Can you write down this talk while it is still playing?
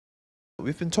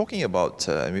We've been talking about,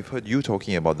 and we've heard you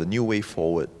talking about the new way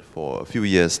forward for a few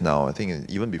years now. I think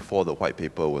even before the white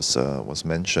paper was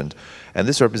mentioned, and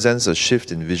this represents a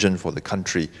shift in vision for the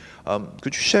country.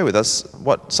 Could you share with us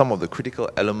what some of the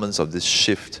critical elements of this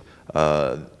shift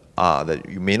are that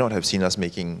you may not have seen us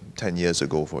making 10 years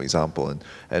ago, for example,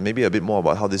 and maybe a bit more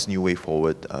about how this new way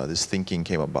forward, this thinking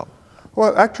came about?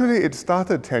 Well, actually, it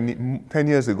started 10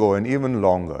 years ago and even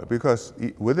longer, because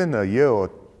within a year or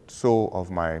so of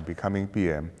my becoming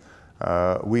PM,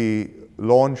 we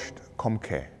launched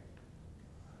ComCare.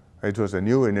 It was a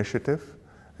new initiative.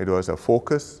 It was a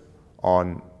focus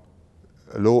on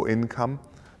low income,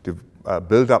 to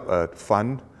build up a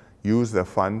fund, use the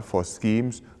fund for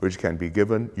schemes which can be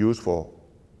used for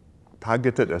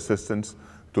targeted assistance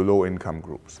to low income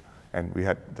groups. And we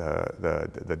had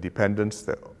the dependents,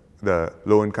 the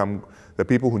low income, the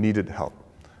people who needed help.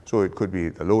 So it could be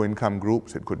the low income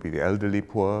groups, it could be the elderly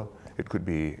poor, it could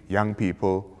be young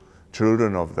people,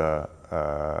 children of the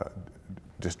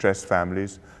distressed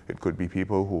families, it could be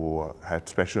people who had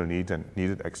special needs and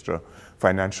needed extra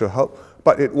financial help.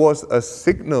 But it was a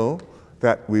signal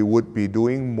that we would be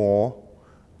doing more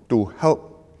to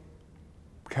help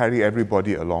carry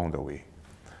everybody along the way.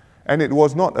 And it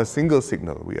was not a single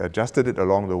signal. We adjusted it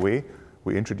along the way.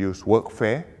 We introduced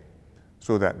workfare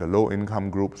so that the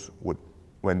low-income groups would,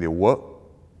 when they work,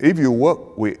 if you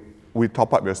work, we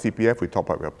top up your CPF, we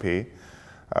top up your pay.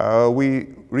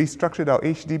 We restructured our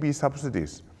HDB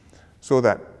subsidies so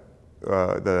that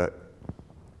the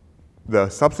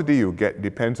subsidy you get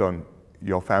depends on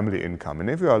your family income. And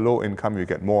if you are low income, you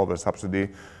get more of a subsidy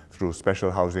through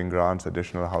special housing grants,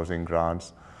 additional housing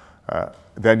grants,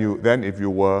 than if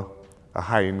you were a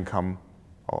high income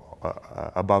or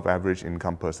above average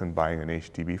income person buying an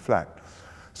HDB flat.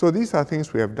 So these are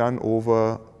things we have done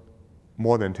over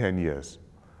more than 10 years.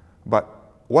 But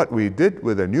what we did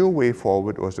with a new way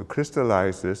forward was to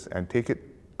crystallize this and take it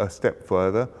a step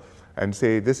further and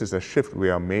say this is a shift we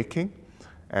are making,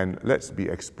 and let's be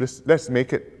explicit.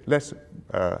 Let's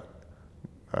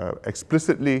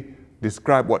explicitly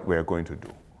describe what we are going to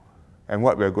do. And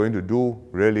what we are going to do,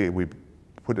 really, we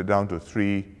put it down to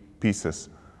 3 pieces.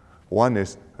 One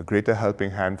is a greater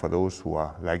helping hand for those who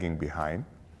are lagging behind.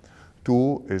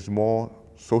 2 is more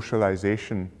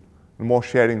socialization, more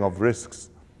sharing of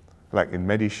risks, like in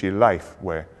MediShield Life,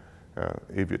 where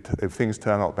if things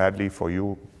turn out badly for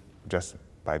you, just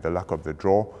by the luck of the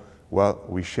draw, well,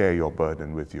 we share your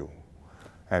burden with you.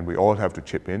 And we all have to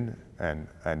chip in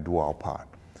and do our part.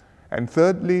 And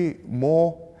thirdly,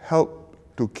 more help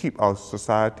to keep our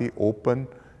society open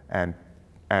and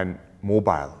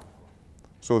mobile,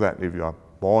 so that if you are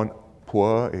born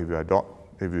poor,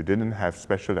 if you didn't have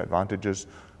special advantages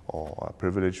or a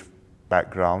privileged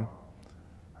background,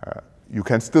 you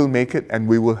can still make it, and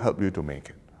we will help you to make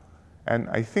it. And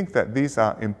I think that these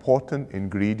are important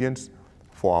ingredients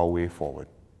for our way forward.